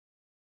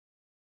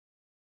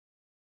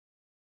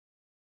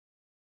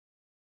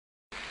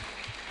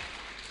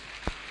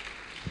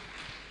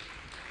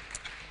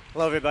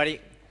Hello, everybody.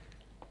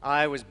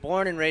 I was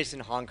born and raised in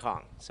Hong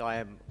Kong, so I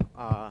am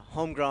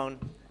homegrown,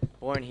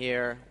 born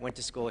here, went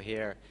to school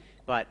here,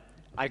 but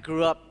I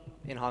grew up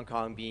in Hong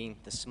Kong being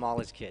the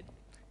smallest kid.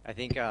 I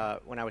think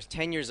when I was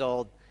 10 years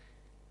old,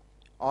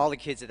 all the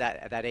kids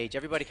at that age,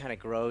 everybody kind of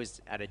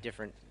grows at a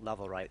different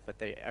level, right?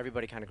 But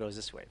everybody kind of grows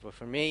this way. But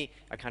for me,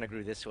 I kind of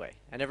grew this way.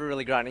 I never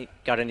really got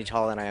any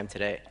taller than I am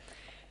today.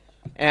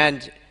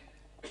 And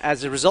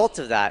as a result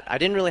of that, I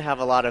didn't really have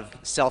a lot of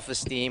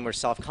self-esteem or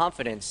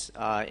self-confidence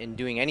in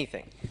doing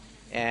anything.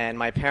 And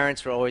my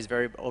parents were always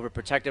very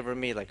overprotective of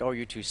me, like, oh,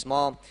 you're too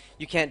small,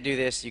 you can't do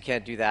this, you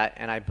can't do that,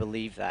 and I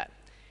believed that.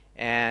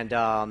 And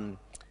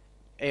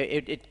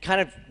it kind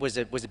of was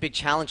a big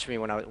challenge for me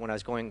when I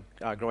was growing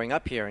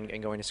up here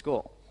and going to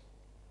school.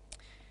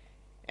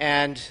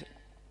 And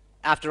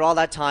after all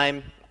that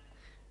time,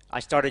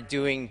 I started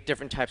doing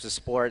different types of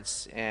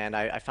sports, and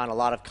I found a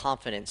lot of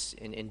confidence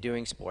in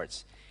doing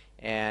sports.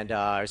 And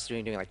I was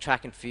doing like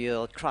track and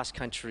field, cross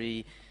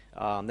country.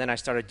 Then I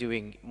started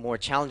doing more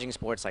challenging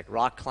sports like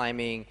rock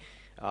climbing,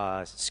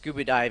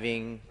 scuba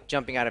diving,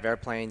 jumping out of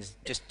airplanes,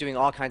 just doing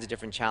all kinds of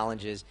different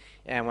challenges.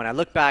 And when I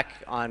look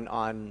back on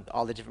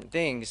all the different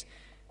things,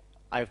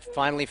 I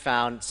finally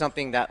found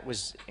something that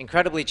was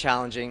incredibly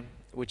challenging,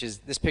 which is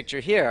this picture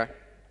here.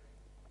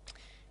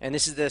 And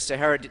this is the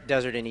Sahara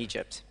Desert in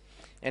Egypt.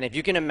 And if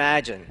you can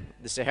imagine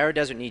the Sahara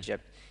Desert in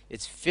Egypt,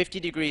 it's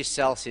 50 degrees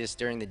Celsius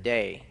during the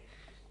day,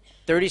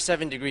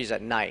 37 degrees at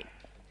night,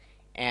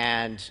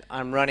 and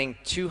I'm running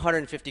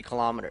 250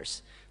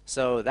 kilometers.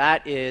 So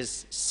that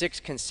is 6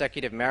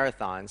 consecutive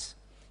marathons,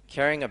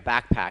 carrying a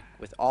backpack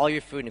with all your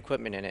food and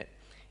equipment in it.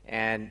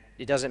 And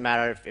it doesn't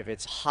matter if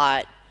it's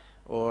hot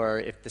or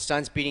if the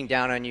sun's beating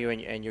down on you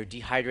and you're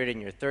dehydrated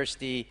and you're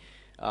thirsty,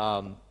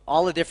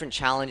 all the different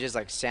challenges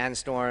like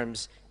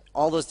sandstorms,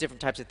 all those different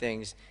types of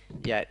things,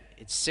 yet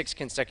it's 6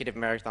 consecutive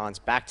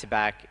marathons back to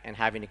back and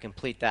having to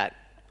complete that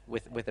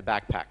with a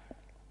backpack.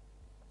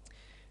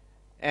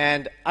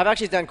 And I've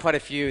actually done quite a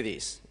few of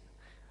these.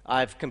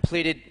 I've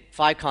completed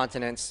 5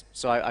 continents,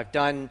 so I've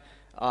done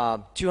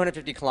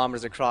 250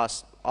 kilometers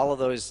across all of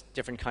those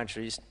different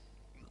countries.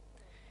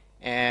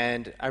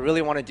 And I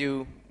really want to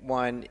do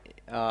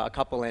a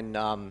couple in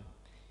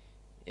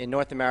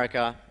North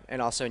America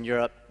and also in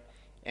Europe.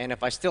 And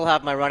if I still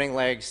have my running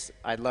legs,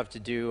 I'd love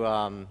to do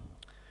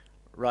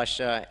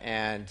Russia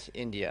and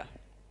India.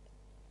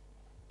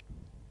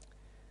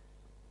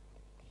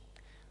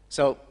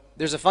 So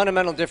there's a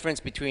fundamental difference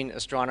between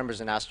astronomers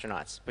and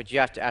astronauts, but you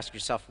have to ask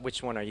yourself,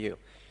 which one are you?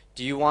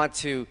 Do you want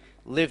to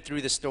live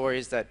through the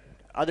stories that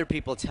other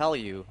people tell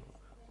you,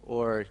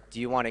 or do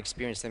you want to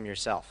experience them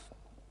yourself?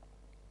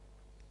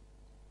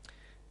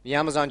 The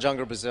Amazon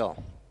jungle,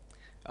 Brazil.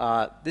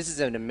 This is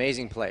an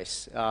amazing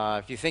place.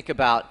 If you think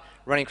about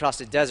running across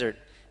the desert,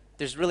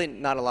 there's really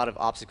not a lot of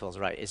obstacles,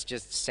 right? It's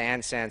just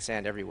sand, sand,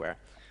 sand everywhere.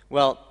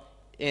 Well,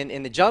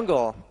 in the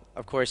jungle,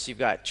 of course, you've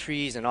got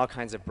trees and all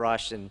kinds of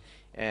brush,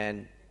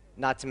 and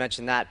not to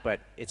mention that,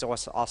 but it's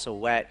also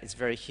wet, it's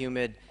very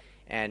humid,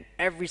 and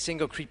every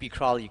single creepy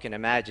crawler you can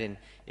imagine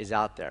is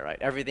out there, right?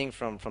 Everything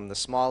from the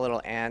small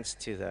little ants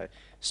to the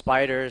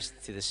spiders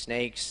to the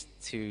snakes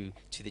to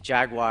the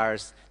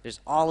jaguars.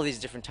 There's all of these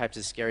different types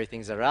of scary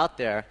things that are out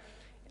there,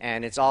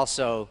 and it's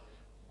also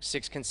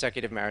 6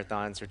 consecutive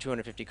marathons or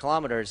 250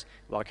 kilometers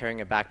while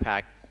carrying a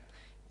backpack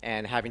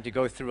and having to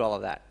go through all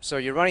of that. So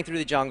you're running through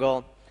the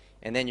jungle,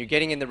 and then you're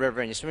getting in the river,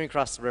 and you're swimming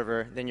across the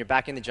river, then you're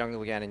back in the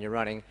jungle again, and you're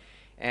running.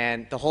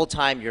 And the whole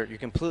time you're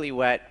completely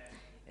wet,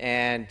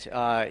 and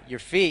your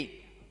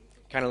feet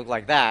kind of look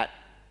like that.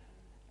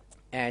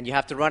 And you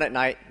have to run at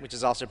night, which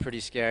is also pretty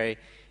scary.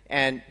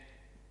 And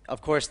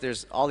of course,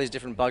 there's all these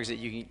different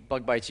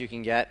bug bites you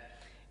can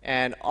get.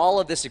 And all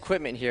of this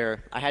equipment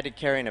here, I had to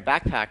carry in a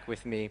backpack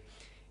with me.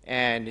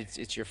 And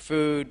it's your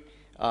food,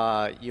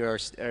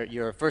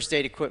 your first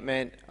aid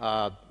equipment,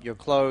 your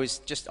clothes,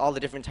 just all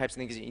the different types of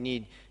things that you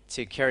need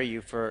to carry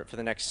you for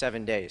the next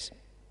 7 days.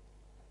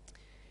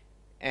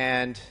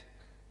 And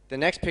the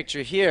next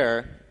picture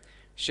here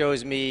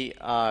shows me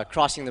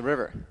crossing the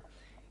river.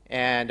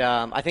 And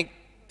I think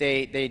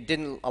they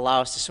didn't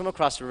allow us to swim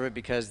across the river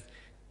because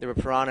there were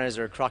piranhas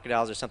or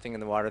crocodiles or something in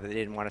the water that they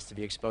didn't want us to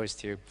be exposed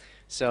to.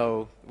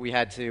 So we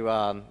had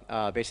to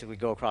basically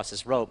go across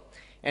this rope.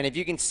 And if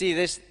you can see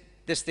this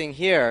thing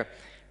here,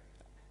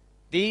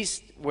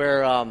 these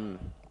were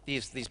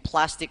these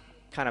plastic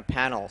kind of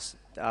panels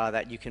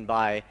that you can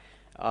buy,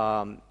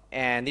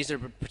 and these are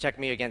to protect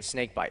me against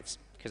snake bites,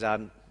 because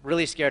I'm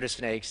really scared of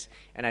snakes,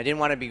 and I didn't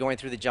want to be going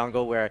through the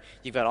jungle where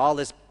you've got all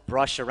this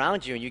brush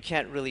around you and you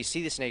can't really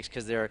see the snakes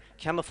because they're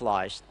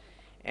camouflaged,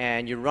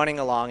 and you're running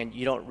along and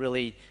you don't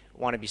really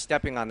want to be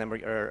stepping on them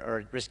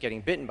or risk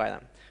getting bitten by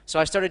them. So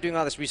I started doing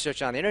all this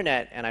research on the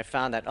internet, and I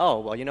found that, oh,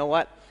 well, you know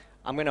what?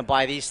 I'm going to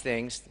buy these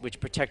things which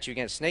protect you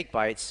against snake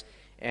bites,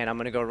 and I'm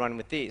going to go run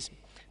with these.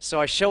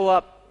 So I show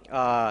up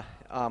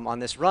on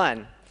this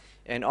run,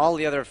 and all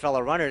the other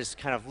fellow runners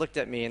kind of looked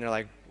at me and they're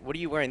like, what are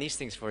you wearing these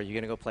things for? Are you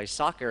going to go play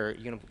soccer? Are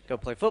you going to go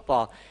play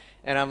football?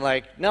 And I'm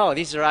like, no,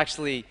 these are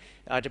actually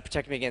to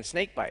protect me against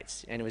snake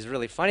bites. And it was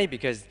really funny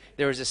because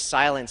there was this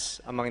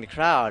silence among the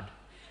crowd,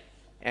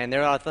 and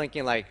they're all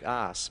thinking like,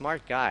 ah,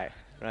 smart guy,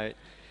 right?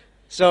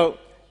 So,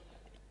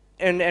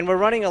 and we're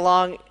running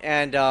along,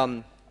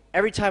 and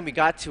every time we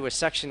got to a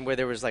section where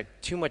there was like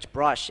too much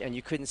brush and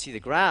you couldn't see the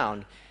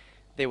ground,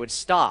 they would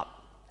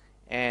stop,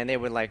 and they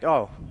would like,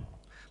 oh,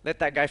 let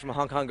that guy from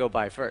Hong Kong go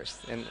by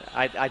first, and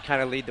I'd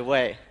kind of lead the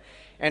way.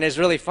 And it's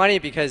really funny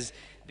because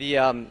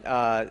a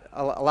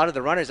lot of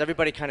the runners,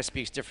 everybody kind of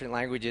speaks different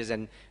languages,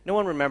 and no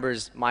one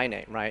remembers my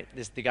name, right?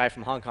 This the guy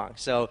from Hong Kong.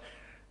 So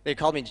they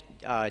called me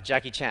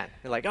Jackie Chan.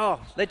 They're like, oh,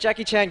 let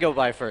Jackie Chan go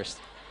by first.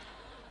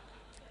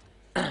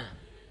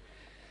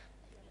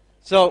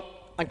 So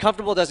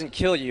uncomfortable doesn't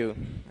kill you.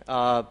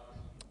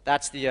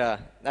 That's the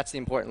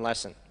important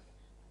lesson.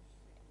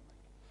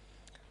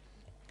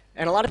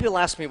 And a lot of people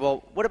ask me,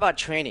 well, what about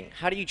training?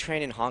 How do you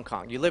train in Hong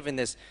Kong? You live in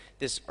this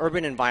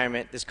urban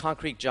environment, this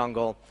concrete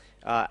jungle.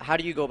 How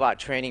do you go about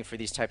training for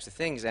these types of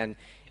things? And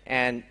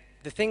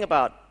the thing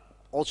about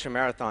ultra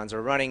marathons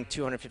or running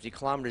 250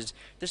 kilometers,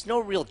 there's no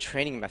real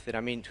training method.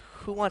 I mean,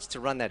 who wants to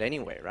run that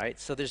anyway, right?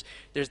 So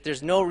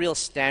there's no real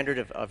standard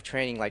of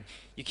training. Like,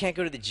 you can't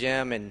go to the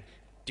gym and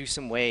do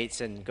some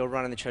weights and go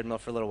run on the treadmill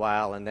for a little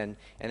while and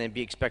then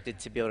be expected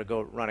to be able to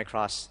go run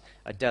across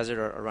a desert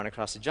or run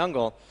across a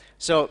jungle.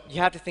 So you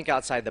have to think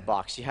outside the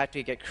box. You have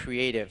to get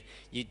creative.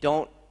 You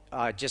don't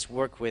just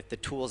work with the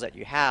tools that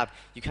you have.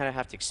 You kind of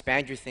have to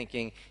expand your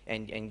thinking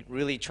and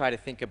really try to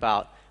think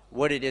about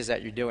what it is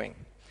that you're doing.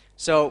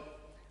 So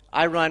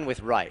I run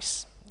with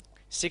rice,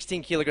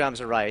 16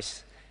 kilograms of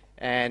rice,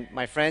 and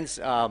my friends,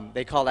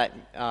 they call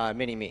that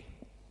mini-me.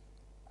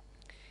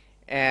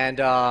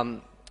 And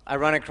I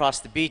run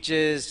across the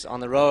beaches, on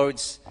the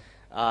roads,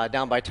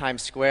 down by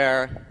Times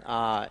Square.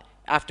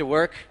 After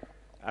work,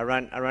 I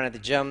run at the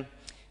gym.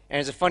 And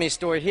there's a funny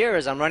story here.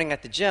 As I'm running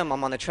at the gym,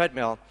 I'm on the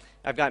treadmill.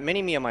 I've got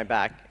mini-me on my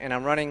back, and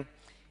I'm running.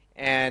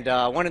 And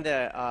one of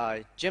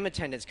the gym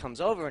attendants comes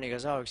over, and he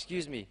goes, oh,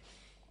 excuse me,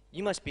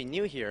 you must be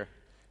new here.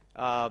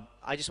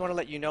 I just want to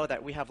let you know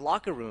that we have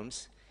locker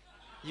rooms.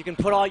 You can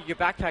put all your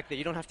backpack there.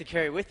 You don't have to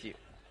carry it with you.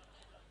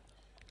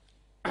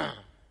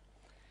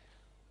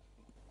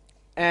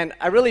 And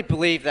I really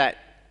believe that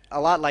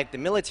a lot like the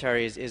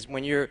military is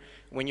when you're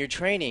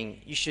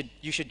training, you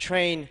should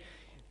train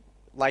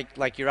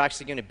like you're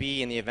actually going to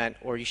be in the event,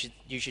 or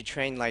you should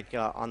train like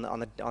on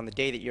the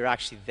day that you're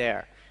actually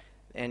there,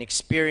 and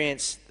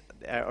experience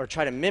or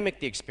try to mimic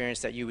the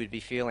experience that you would be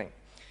feeling.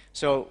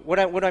 So what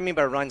do I mean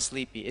by run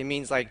sleepy? It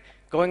means like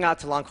going out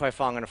to Long Kwai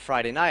Fong on a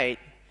Friday night,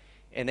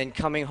 and then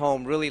coming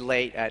home really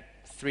late at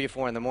 3 or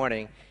 4 in the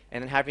morning,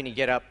 and then having to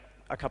get up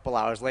a couple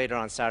hours later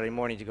on Saturday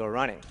morning to go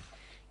running.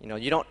 You know,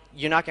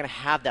 you're not going to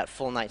have that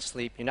full night's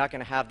sleep. You're not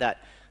going to have that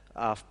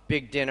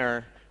big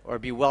dinner or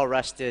be well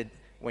rested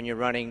when you're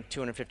running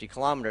 250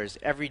 kilometers.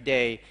 Every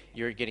day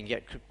you're going to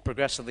get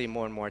progressively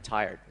more and more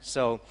tired.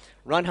 So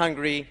run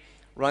hungry,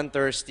 run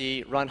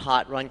thirsty, run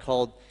hot, run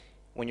cold.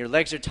 When your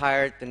legs are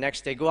tired, the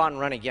next day go out and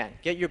run again.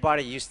 Get your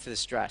body used to the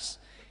stress.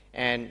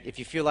 And if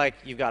you feel like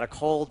you've got a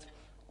cold,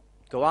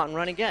 go out and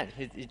run again.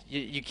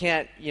 You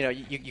can't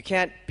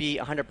be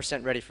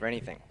 100% ready for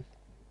anything.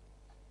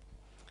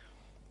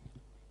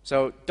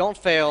 So don't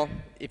fail.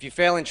 If you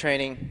fail in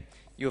training,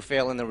 you'll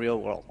fail in the real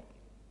world.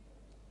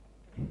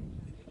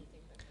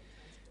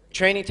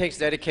 Training takes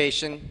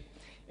dedication,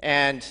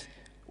 and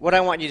what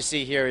I want you to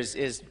see here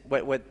is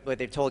what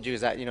they've told you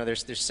is that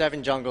there's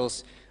 7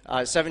 jungles,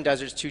 7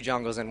 deserts, 2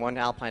 jungles, and 1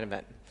 alpine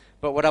event.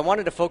 But what I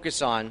wanted to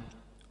focus on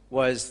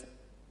was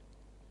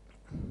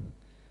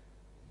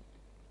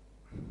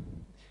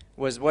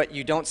what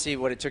you don't see,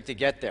 what it took to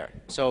get there.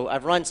 So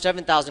I've run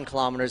 7,000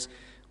 kilometers,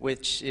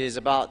 which is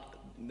about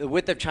the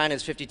width of China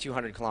is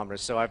 5,200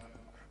 kilometers. So I've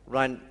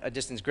run a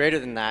distance greater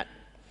than that.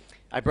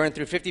 I burned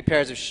through 50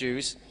 pairs of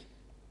shoes.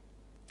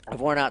 I've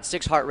worn out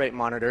 6 heart rate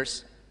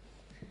monitors.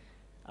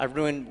 I've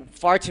ruined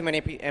far too many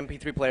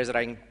MP3 players that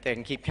I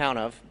can keep count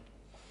of.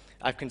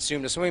 I've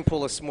consumed a swimming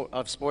pool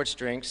of sports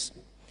drinks.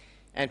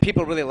 And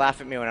people really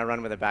laugh at me when I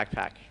run with a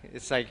backpack.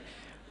 It's like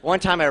one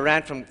time I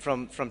ran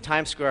from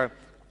Times Square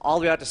all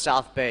the way out to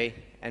South Bay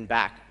and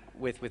back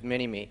with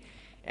Mini-Me.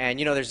 And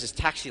there's this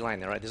taxi line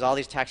there, right? There's all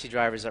these taxi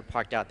drivers that are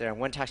parked out there. And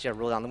one taxi driver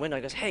rolled down the window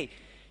and he goes, hey,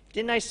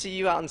 didn't I see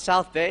you out in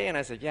South Bay? And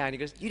I said, yeah. And he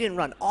goes, you didn't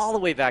run all the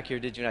way back here,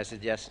 did you? And I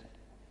said, yes.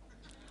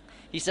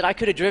 He said, I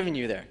could have driven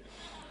you there.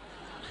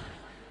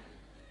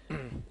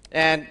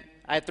 And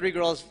I had 3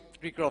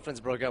 girlfriends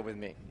broke up with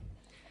me.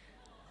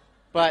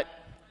 But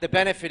the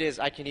benefit is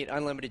I can eat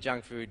unlimited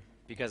junk food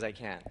because I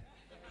can.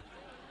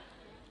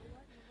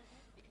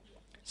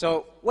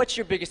 So what's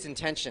your biggest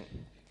intention?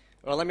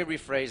 Well, let me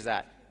rephrase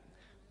that.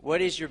 What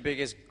is your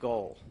biggest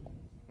goal?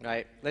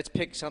 Right? Let's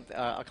pick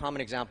a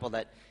common example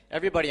that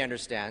everybody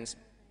understands.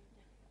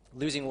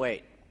 Losing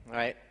weight.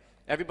 Right?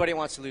 Everybody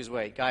wants to lose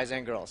weight, guys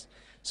and girls.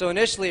 So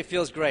initially it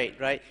feels great,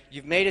 right?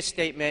 You've made a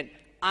statement,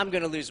 I'm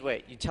going to lose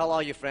weight. You tell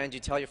all your friends, you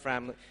tell your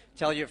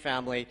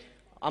family,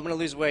 I'm going to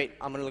lose weight,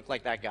 I'm going to look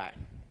like that guy.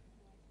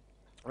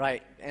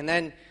 Right? And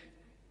then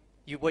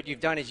what you've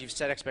done is you've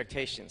set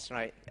expectations,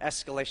 right?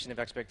 Escalation of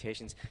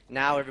expectations.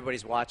 Now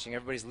everybody's watching,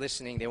 everybody's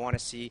listening. They want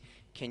to see,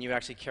 can you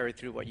actually carry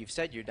through what you've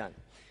said you've done?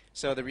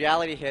 So the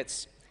reality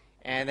hits,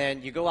 and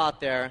then you go out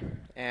there,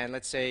 and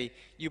let's say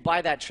you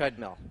buy that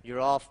treadmill. You're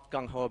all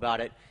gung-ho about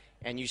it,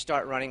 and you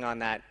start running on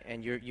that,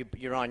 and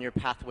you're on your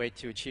pathway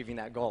to achieving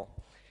that goal.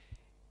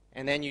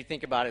 And then you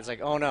think about it, it's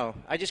like, oh no,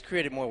 I just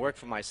created more work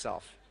for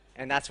myself.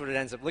 And that's what it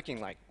ends up looking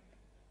like.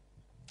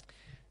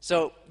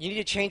 So you need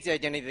to change the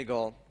identity of the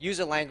goal. Use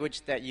a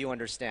language that you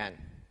understand.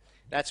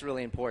 That's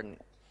really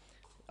important.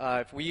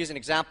 If we use an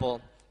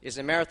example, is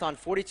a marathon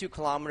 42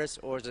 kilometers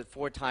or is it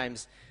 4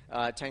 times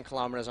 10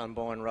 kilometers on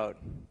Bowen Road?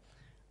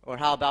 Or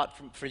how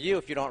about for you,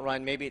 if you don't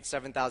run, maybe it's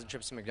 7,000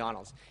 trips to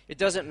McDonald's. It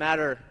doesn't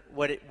matter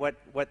what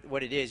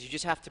it is. You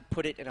just have to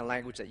put it in a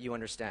language that you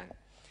understand.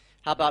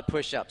 How about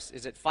push-ups?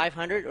 Is it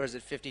 500 or is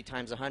it 50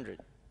 times 100?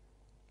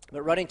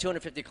 But running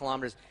 250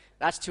 kilometers,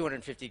 that's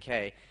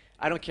 250K.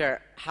 I don't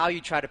care how you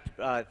try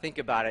to think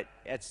about it,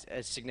 it's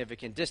a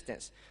significant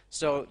distance.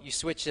 So you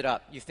switch it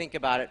up. You think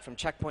about it from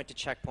checkpoint to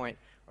checkpoint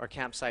or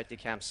campsite to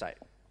campsite.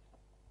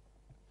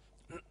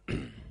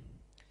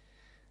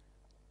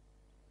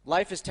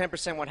 Life is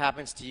 10% what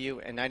happens to you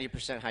and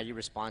 90% how you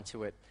respond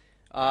to it.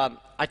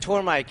 I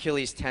tore my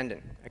Achilles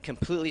tendon. I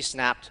completely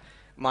snapped.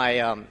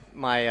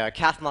 My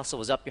calf muscle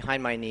was up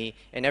behind my knee,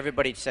 and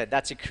everybody said,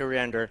 that's a career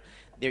ender.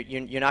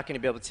 You're not going to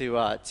be able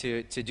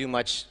to do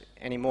much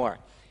anymore.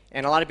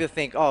 And a lot of people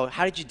think, oh,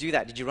 how did you do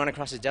that? Did you run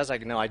across the desert? I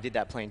go, no, I did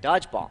that playing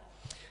dodgeball.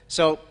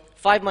 So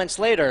 5 months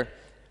later,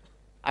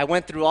 I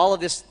went through all of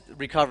this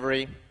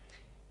recovery.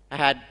 I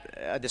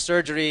had the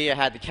surgery, I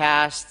had the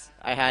cast,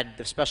 I had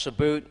the special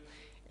boot,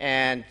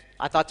 and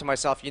I thought to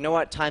myself, you know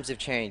what? Times have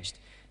changed.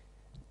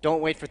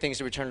 Don't wait for things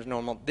to return to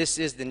normal. This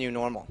is the new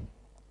normal.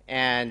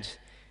 And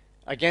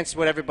against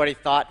what everybody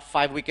thought,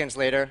 5 weekends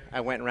later, I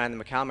went and ran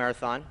the Macau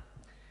Marathon.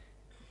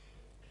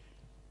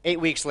 8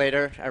 weeks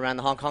later, I ran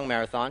the Hong Kong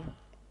Marathon.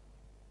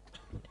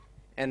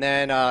 And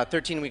then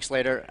 13 weeks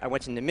later, I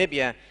went to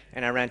Namibia,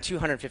 and I ran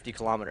 250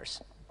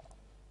 kilometers.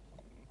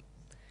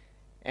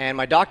 And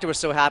my doctor was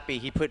so happy,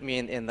 he put me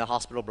in the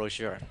hospital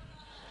brochure.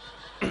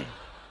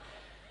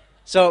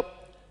 So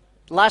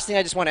the last thing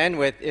I just want to end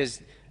with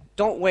is,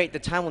 don't wait. The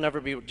time will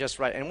never be just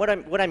right. And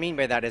what I mean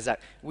by that is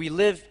that we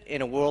live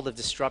in a world of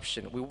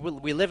disruption.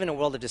 We live in a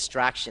world of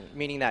distraction,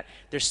 meaning that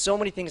there's so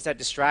many things that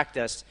distract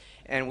us,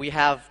 and we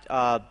have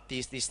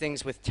these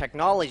things with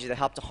technology that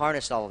help to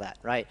harness all of that,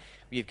 right?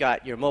 You've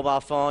got your mobile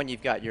phone,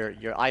 you've got your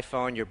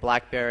iPhone, your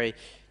BlackBerry,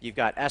 you've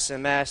got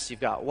SMS, you've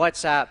got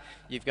WhatsApp,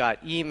 you've got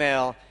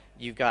email,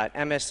 you've got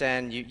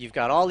MSN, you've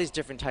got all these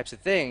different types of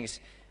things,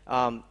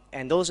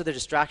 and those are the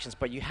distractions,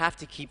 but you have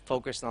to keep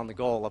focused on the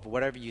goal of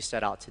whatever you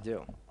set out to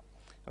do.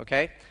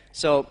 Okay?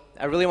 So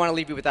I really want to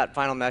leave you with that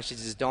final message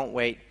is don't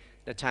wait.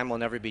 The time will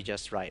never be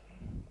just right.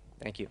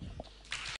 Thank you.